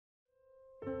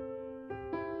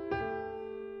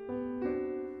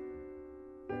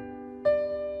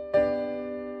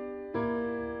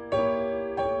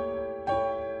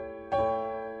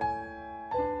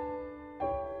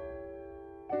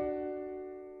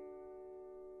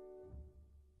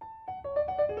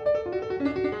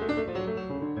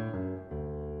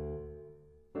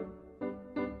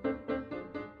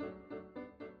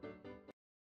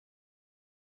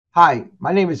Hi,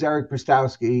 my name is Eric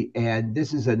Prystowsky, and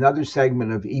this is another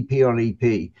segment of EP on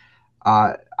EP.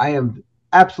 I am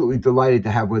absolutely delighted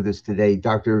to have with us today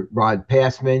Dr. Rod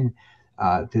Passman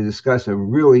to discuss a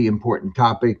really important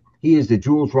topic. He is the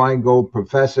Jules Reingold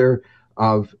Professor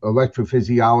of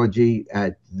Electrophysiology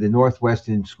at the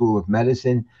Northwestern School of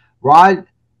Medicine. Rod,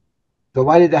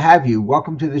 delighted to have you.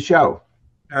 Welcome to the show.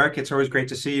 Eric, it's always great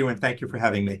to see you, and thank you for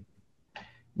having me.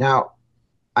 Now,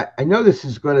 I know this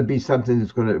is going to be something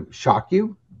that's going to shock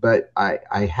you, but I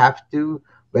have to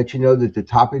let you know that the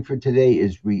topic for today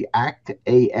is React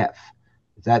AF.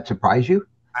 Does that surprise you?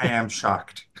 I am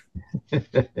shocked.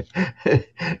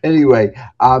 Anyway,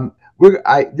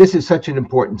 this is such an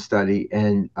important study,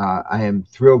 and I am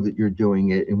thrilled that you're doing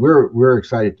it, and we're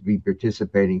excited to be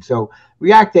participating. So,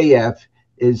 React AF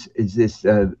is this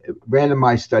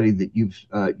randomized study that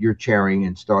you're chairing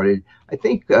and started. I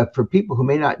think for people who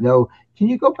may not know, can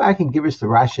you go back and give us the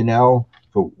rationale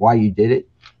for why you did it?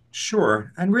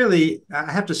 Sure. And really,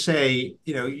 I have to say,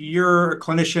 you're a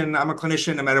clinician, I'm a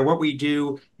clinician, no matter what we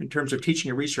do in terms of teaching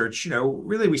and research,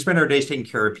 really we spend our days taking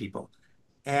care of people.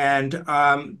 And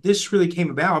this really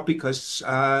came about because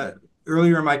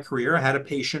earlier in my career, I had a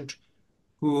patient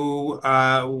who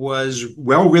was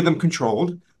well rhythm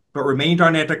controlled, but remained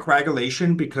on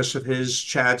anticoagulation because of his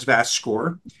CHADS VAS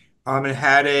score, and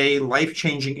had a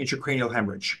life-changing intracranial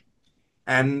hemorrhage.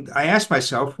 And I asked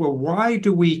myself, well, why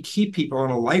do we keep people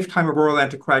on a lifetime of oral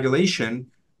anticoagulation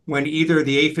when either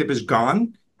the AFib is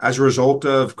gone as a result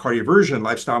of cardioversion,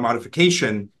 lifestyle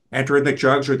modification, antiarrhythmic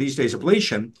drugs, or these days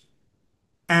ablation?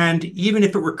 And even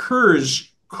if it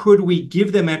recurs, could we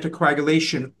give them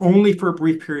anticoagulation only for a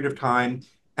brief period of time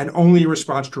and only in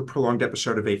response to a prolonged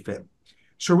episode of AFib?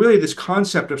 So really this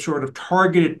concept of sort of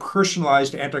targeted,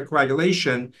 personalized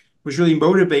anticoagulation was really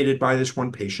motivated by this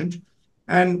one patient.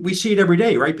 And we see it every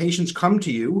day, right? Patients come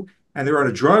to you and they're on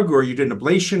a drug or you did an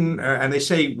ablation and they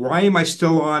say, why am I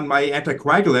still on my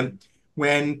anticoagulant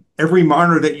when every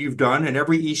monitor that you've done and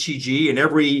every ECG and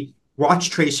every watch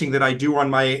tracing that I do on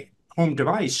my home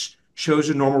device shows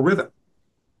a normal rhythm?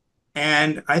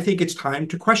 And I think it's time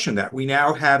to question that. We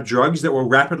now have drugs that will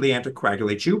rapidly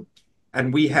anticoagulate you,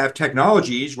 and we have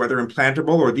technologies, whether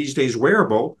implantable or these days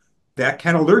wearable, that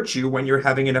can alert you when you're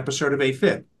having an episode of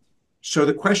AFib. So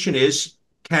the question is,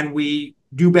 can we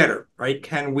do better, right?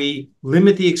 Can we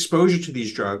limit the exposure to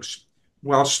these drugs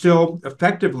while still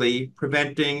effectively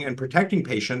preventing and protecting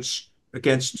patients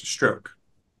against stroke?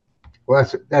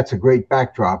 Well, that's a great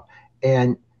backdrop.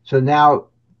 And so now,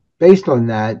 based on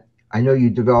that, I know you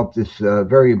developed this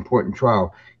very important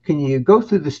trial. Can you go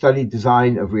through the study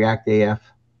design of React AF?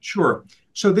 Sure.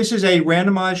 So this is a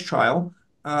randomized trial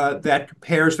that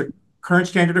compares the current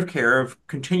standard of care of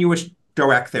continuous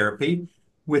DOAC therapy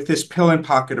with this pill and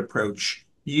pocket approach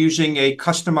using a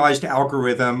customized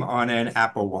algorithm on an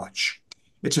Apple Watch.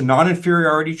 It's a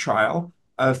non-inferiority trial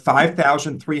of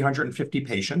 5,350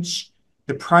 patients.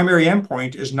 The primary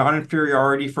endpoint is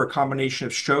non-inferiority for a combination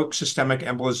of stroke, systemic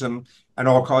embolism, and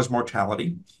all-cause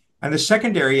mortality. And the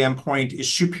secondary endpoint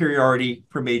is superiority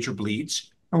for major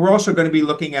bleeds. And we're also going to be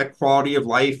looking at quality of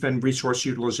life and resource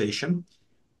utilization.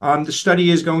 The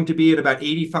study is going to be at about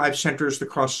 85 centers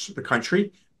across the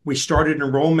country. We started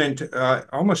enrollment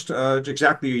almost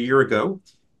exactly a year ago,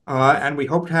 and we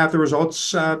hope to have the results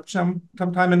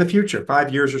sometime in the future,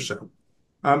 5 years or so.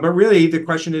 But really, the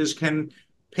question is, can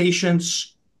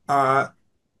patients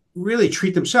really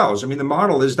treat themselves? I mean, the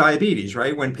model is diabetes,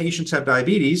 right? When patients have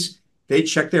diabetes, they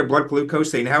check their blood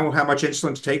glucose, they know how much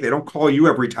insulin to take, they don't call you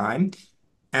every time,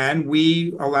 and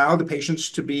we allow the patients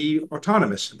to be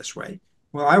autonomous in this way.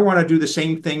 Well, I want to do the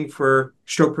same thing for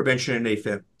stroke prevention and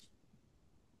AFib.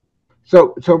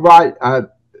 So Rod,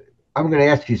 I'm going to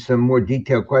ask you some more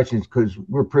detailed questions because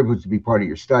we're privileged to be part of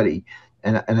your study,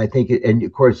 and I think and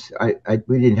of course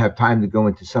we didn't have time to go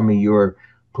into some of your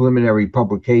preliminary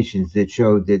publications that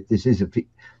showed that this is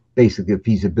basically a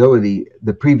feasibility,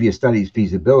 the previous study's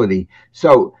feasibility.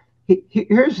 So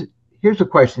here's a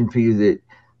question for you that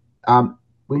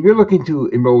when you're looking to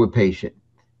enroll a patient,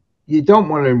 you don't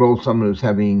want to enroll someone who's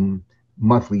having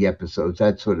monthly episodes.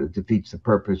 That sort of defeats the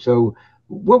purpose. So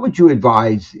what would you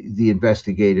advise the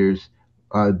investigators,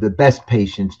 the best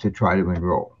patients to try to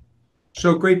enroll?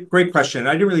 So great question.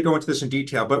 I didn't really go into this in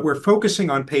detail, but we're focusing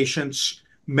on patients,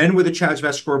 men with a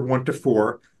CHA2DS2-VASc score of 1 to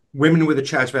 4, women with a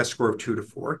CHA2DS2-VASc score of 2 to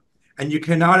 4, and you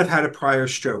cannot have had a prior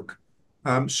stroke.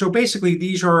 So basically,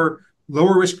 these are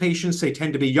lower risk patients. They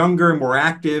tend to be younger, more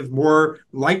active, more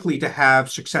likely to have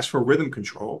successful rhythm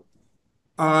control.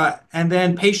 And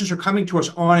then patients are coming to us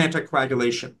on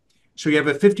anticoagulation. So you have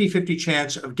a 50-50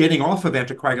 chance of getting off of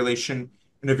anticoagulation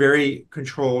in a very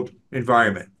controlled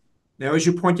environment. Now, as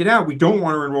you pointed out, we don't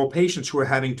want to enroll patients who are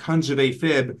having tons of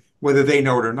AFib, whether they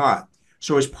know it or not.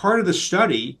 So as part of the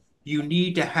study, you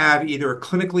need to have either a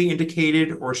clinically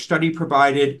indicated or study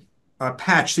provided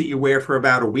patch that you wear for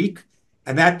about a week.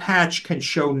 And that patch can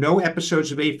show no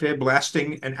episodes of AFib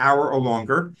lasting an hour or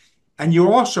longer. And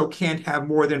you also can't have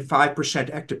more than 5%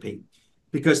 ectopy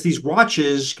because these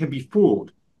watches can be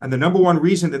fooled. And the number one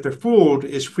reason that they're fooled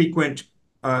is frequent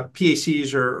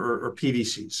PACs or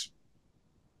PVCs.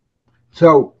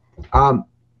 So,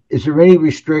 is there any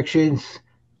restrictions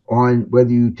on whether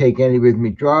you take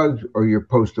antiarrhythmic drugs or your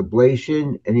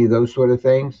post-ablation, any of those sort of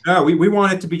things? No, we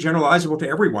want it to be generalizable to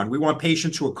everyone. We want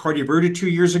patients who were cardioverted 2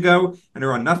 years ago and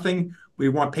are on nothing. We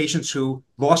want patients who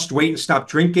lost weight and stopped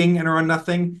drinking and are on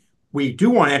nothing. We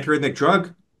do want antiarrhythmic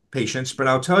drug patients, but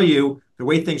I'll tell you, the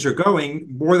way things are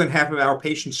going, more than half of our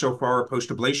patients so far are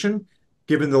post-ablation,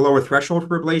 given the lower threshold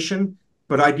for ablation.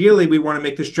 But ideally, we want to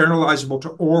make this generalizable to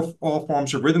all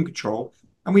forms of rhythm control.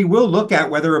 And we will look at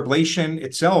whether ablation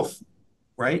itself,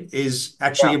 right, is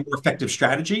actually a more effective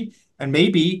strategy. And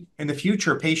maybe in the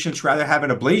future, patients rather have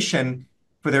an ablation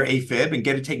for their AFib and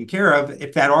get it taken care of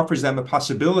if that offers them a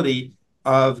possibility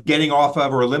of getting off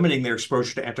of or limiting their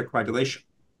exposure to anticoagulation.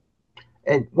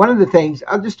 And one of the things,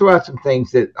 I'll just throw out some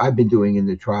things that I've been doing in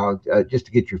the trial just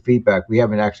to get your feedback. We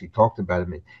haven't actually talked about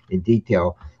them in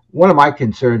detail. One of my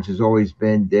concerns has always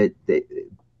been that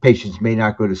patients may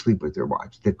not go to sleep with their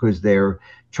watch because they're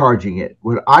charging it.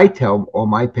 What I tell all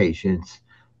my patients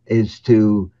is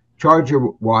to charge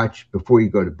your watch before you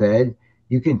go to bed.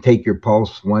 You can take your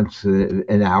pulse once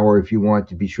an hour if you want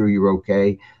to be sure you're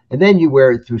okay. And then you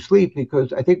wear it through sleep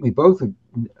because I think we both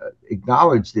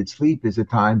acknowledge that sleep is a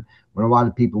time when a lot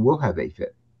of people will have AFib.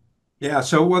 Yeah,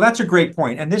 so well, that's a great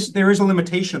point. And there is a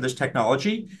limitation of this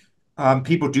technology.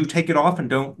 People do take it off and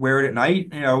don't wear it at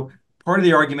night. Part of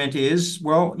the argument is,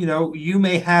 well, you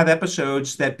may have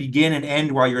episodes that begin and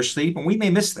end while you're asleep, and we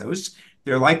may miss those.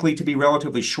 They're likely to be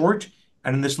relatively short.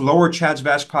 And in this lower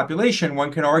CHA2DS2-VASc population,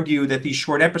 one can argue that these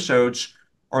short episodes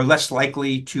are less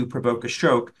likely to provoke a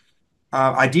stroke.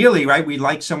 Ideally, right, we'd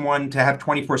like someone to have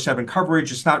 24/7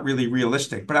 coverage. It's not really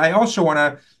realistic. But I also want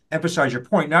to emphasize your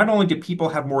point. Not only do people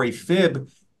have more AFib,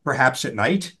 perhaps at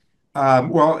night,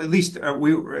 well, at least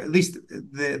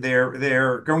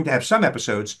they're going to have some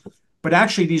episodes, but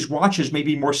actually these watches may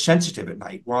be more sensitive at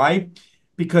night. Why?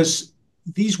 Because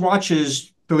these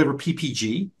watches deliver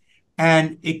PPG,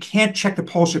 and it can't check the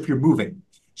pulse if you're moving.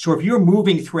 So if you're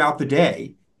moving throughout the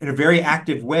day in a very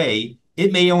active way,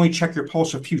 it may only check your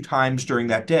pulse a few times during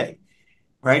that day,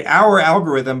 right? Our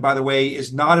algorithm, by the way,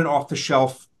 is not an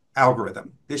off-the-shelf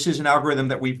algorithm. This is an algorithm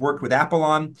that we've worked with Apple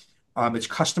on. It's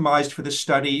customized for this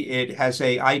study. It has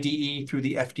a IDE through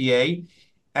the FDA,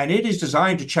 and it is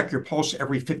designed to check your pulse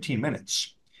every 15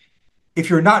 minutes. If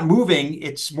you're not moving,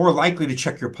 it's more likely to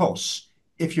check your pulse.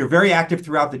 If you're very active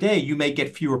throughout the day, you may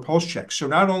get fewer pulse checks. So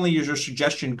not only is your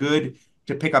suggestion good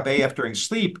to pick up AF during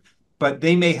sleep, but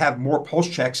they may have more pulse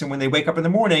checks. And when they wake up in the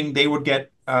morning, they would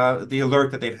get the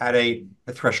alert that they've had a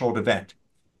threshold event.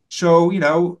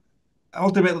 So,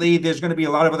 ultimately, there's going to be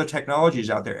a lot of other technologies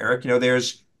out there, Eric.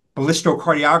 There's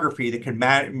ballistocardiography that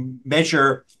can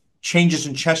measure changes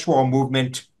in chest wall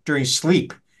movement during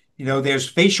sleep. There's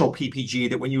facial PPG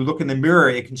that when you look in the mirror,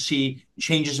 it can see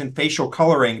changes in facial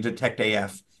coloring to detect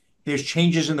AF. There's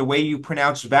changes in the way you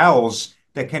pronounce vowels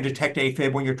that can detect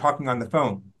AFib when you're talking on the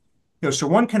phone. So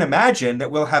one can imagine that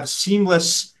we'll have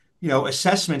seamless,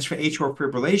 assessments for atrial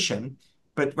fibrillation.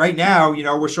 But right now,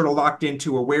 we're sort of locked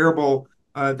into a wearable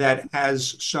that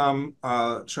has some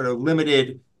sort of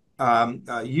limited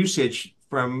usage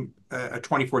from a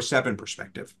 24/7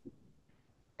 perspective.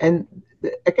 And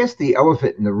I guess the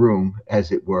elephant in the room,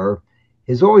 as it were,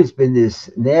 has always been this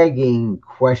nagging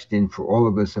question for all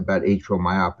of us about atrial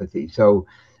myopathy. So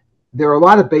there are a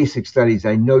lot of basic studies,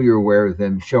 I know you're aware of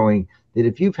them, showing that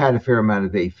if you've had a fair amount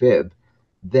of AFib,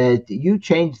 that you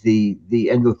change the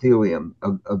endothelium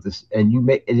of this, and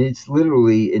it's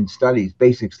literally in studies,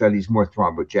 basic studies, more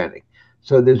thrombogenic.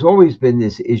 So there's always been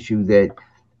this issue that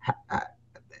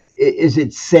is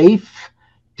it safe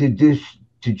to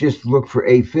just look for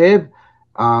AFib?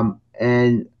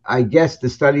 And I guess the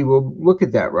study will look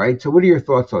at that, right? So what are your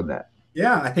thoughts on that?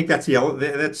 Yeah, I think that's the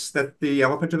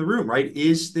elephant in the room, right?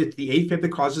 Is that the AFib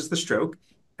that causes the stroke?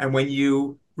 And when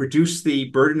you reduce the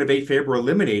burden of AFib or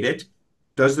eliminate it,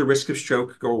 does the risk of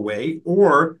stroke go away,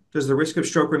 or does the risk of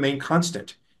stroke remain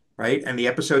constant, right? And the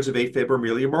episodes of AFib are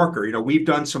merely a marker. We've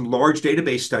done some large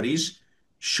database studies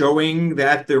showing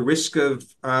that the risk of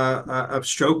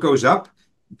stroke goes up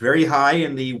very high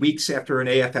in the weeks after an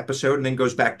AF episode and then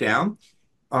goes back down.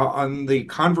 On the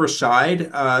converse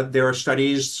side, there are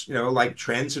studies, like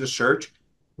Trends and Assert,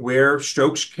 where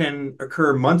strokes can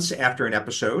occur months after an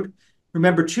episode.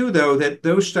 Remember, too, though, that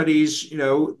those studies,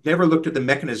 never looked at the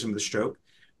mechanism of the stroke.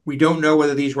 We don't know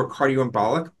whether these were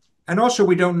cardioembolic. And also,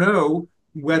 we don't know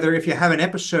whether if you have an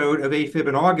episode of AFib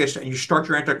in August and you start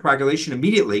your anticoagulation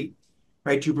immediately,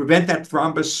 right, to prevent that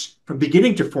thrombus from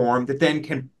beginning to form that then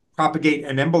can propagate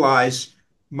and embolize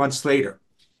months later.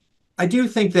 I do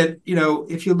think that,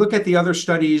 if you look at the other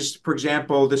studies, for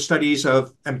example, the studies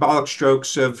of embolic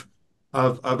strokes of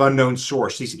unknown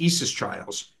source, these ESIS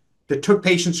trials, that took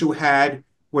patients who had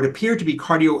what appeared to be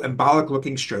cardioembolic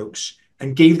looking strokes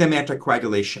and gave them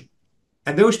anticoagulation.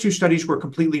 And those two studies were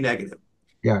completely negative.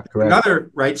 Yeah, correct.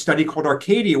 Another study called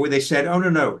Arcadia, where they said, oh, no,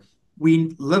 no.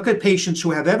 We look at patients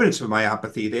who have evidence of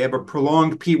myopathy. They have a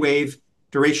prolonged P wave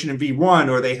duration in V1,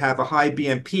 or they have a high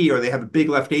BMP, or they have a big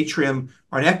left atrium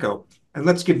on echo. And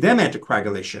let's give them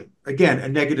anticoagulation. Again, a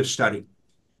negative study.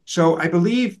 So I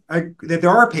believe that there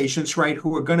are patients, right,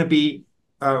 who are going to be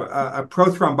a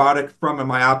prothrombotic from a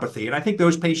myopathy. And I think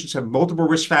those patients have multiple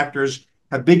risk factors,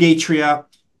 have big atria.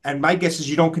 And my guess is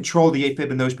you don't control the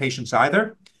AFib in those patients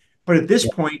either. But at this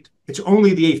point, it's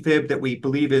only the AFib that we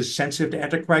believe is sensitive to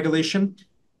anticoagulation.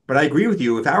 But I agree with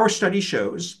you. If our study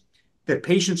shows that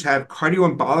patients have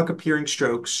cardioembolic appearing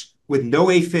strokes with no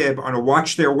AFib on a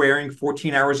watch they're wearing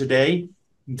 14 hours a day,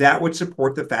 that would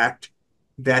support the fact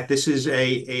that this is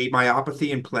a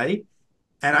myopathy in play.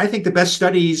 And I think the best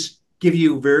studies give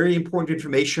you very important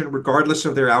information regardless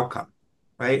of their outcome,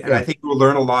 right? And I Yeah, think we'll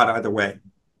learn a lot either way.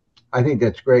 I think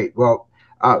that's great. Well,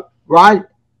 Rod,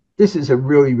 this is a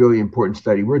really, really important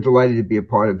study. We're delighted to be a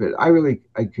part of it.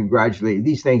 I congratulate you.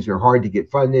 These things are hard to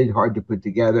get funded, hard to put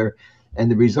together,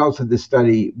 and the results of this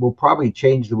study will probably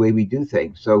change the way we do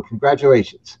things. So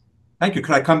congratulations. Thank you.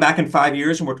 Could I come back in 5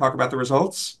 years and we'll talk about the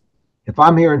results? If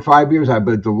I'm here in 5 years, I'd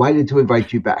be delighted to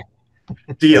invite you back.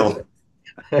 Deal.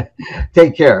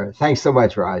 Take care. Thanks so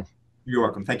much, Rod. You're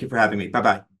welcome. Thank you for having me.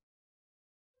 Bye-bye.